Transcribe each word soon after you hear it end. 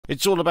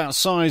It's all about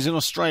size in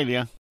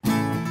Australia.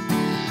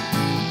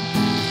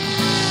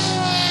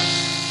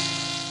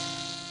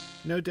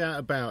 No doubt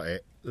about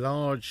it,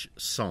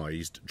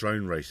 large-sized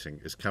drone racing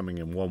is coming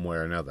in one way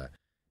or another.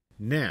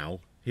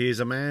 Now,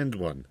 here's a manned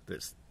one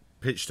that's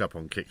pitched up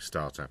on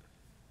Kickstarter.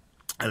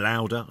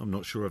 Alauda, I'm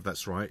not sure if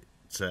that's right.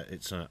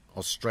 It's an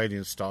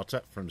Australian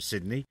startup from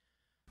Sydney.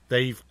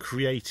 They've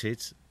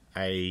created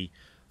a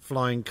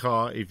flying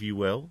car, if you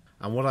will.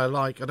 And what I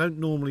like, I don't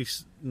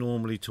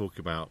normally talk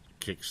about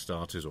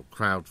Kickstarters or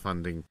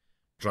crowdfunding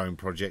drone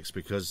projects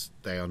because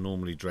they are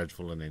normally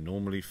dreadful and they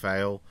normally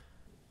fail.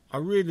 I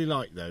really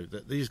like, though,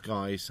 that these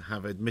guys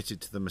have admitted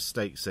to the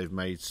mistakes they've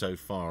made so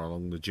far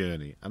along the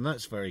journey, and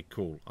that's very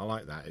cool. I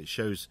like that. It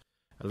shows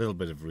a little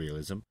bit of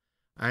realism,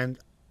 and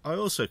I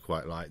also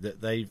quite like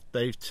that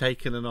they've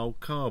taken an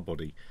old car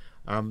body.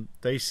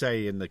 They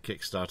say in the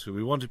Kickstarter,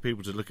 we wanted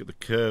people to look at the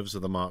curves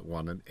of the Mark I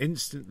and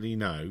instantly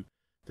know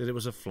that it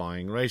was a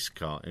flying race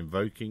car,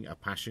 invoking a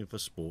passion for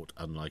sport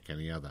unlike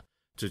any other.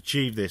 To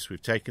achieve this,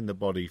 we've taken the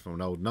body from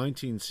an old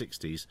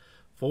 1960s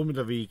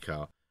Formula V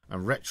car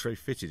and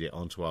retrofitted it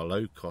onto our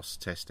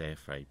low-cost test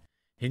airframe,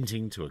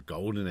 hinting to a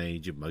golden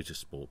age of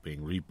motorsport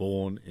being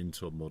reborn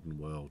into a modern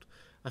world.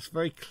 That's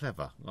very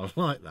clever. I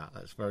like that.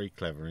 That's very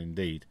clever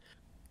indeed.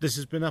 This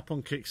has been up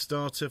on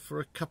Kickstarter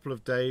for a couple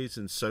of days,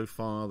 and so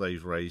far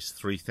they've raised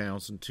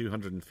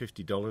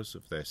 $3,250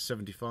 of their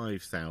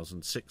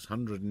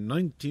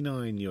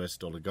 $75,699 US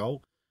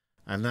goal,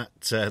 and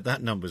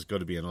that number's got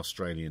to be an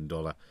Australian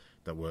dollar.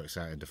 That works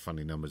out into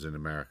funny numbers in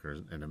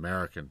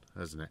American,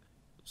 hasn't it?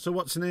 So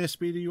what's an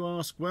airspeeder, you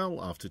ask?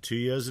 Well, after 2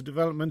 years of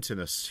development in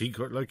a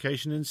secret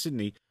location in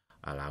Sydney,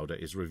 Alauda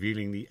is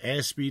revealing the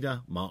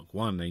Airspeeder Mark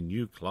I, a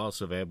new class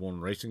of airborne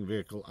racing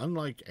vehicle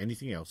unlike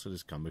anything else that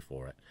has come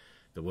before it.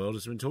 The world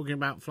has been talking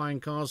about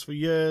flying cars for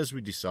years. We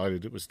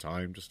decided it was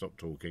time to stop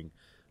talking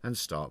and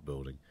start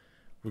building.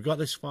 We've got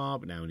this far,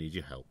 but now we need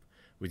your help.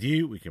 With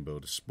you, we can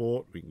build a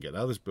sport, we can get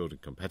others building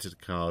competitor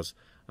cars,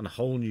 and a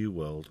whole new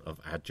world of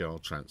agile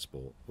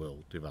transport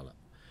will develop.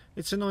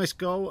 It's a nice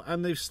goal,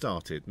 and they've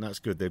started, and that's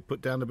good. They've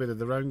put down a bit of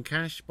their own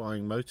cash,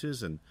 buying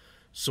motors and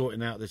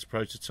sorting out this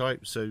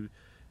prototype. So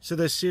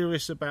they're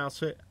serious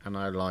about it, and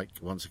I like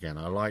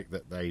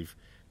that they've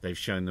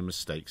shown the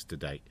mistakes to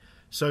date.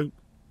 So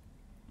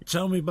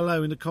tell me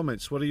below in the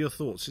comments, what are your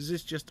thoughts? Is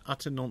this just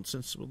utter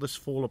nonsense? Will this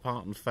fall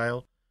apart and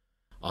fail?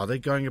 Are they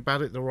going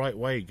about it the right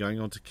way, going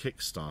on to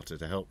Kickstarter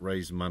to help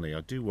raise money?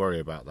 I do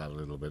worry about that a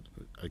little bit,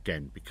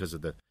 again, because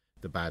of the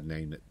bad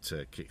name that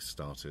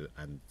Kickstarter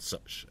and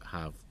such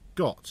have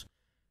got.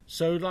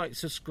 So like,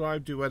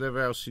 subscribe, do whatever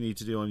else you need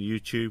to do on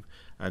YouTube,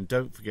 and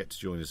don't forget to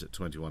join us at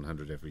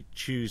 2100 every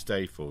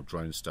Tuesday for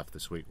drone stuff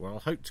this week, where I'll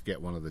hope to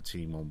get one of the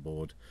team on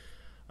board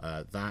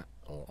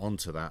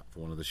onto that for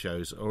one of the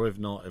shows, or if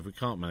not, if we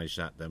can't manage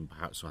that, then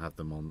perhaps we'll have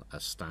them on a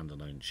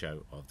standalone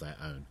show of their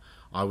own.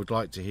 I would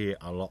like to hear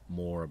a lot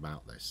more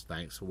about this.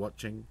 Thanks for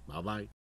watching. Bye bye.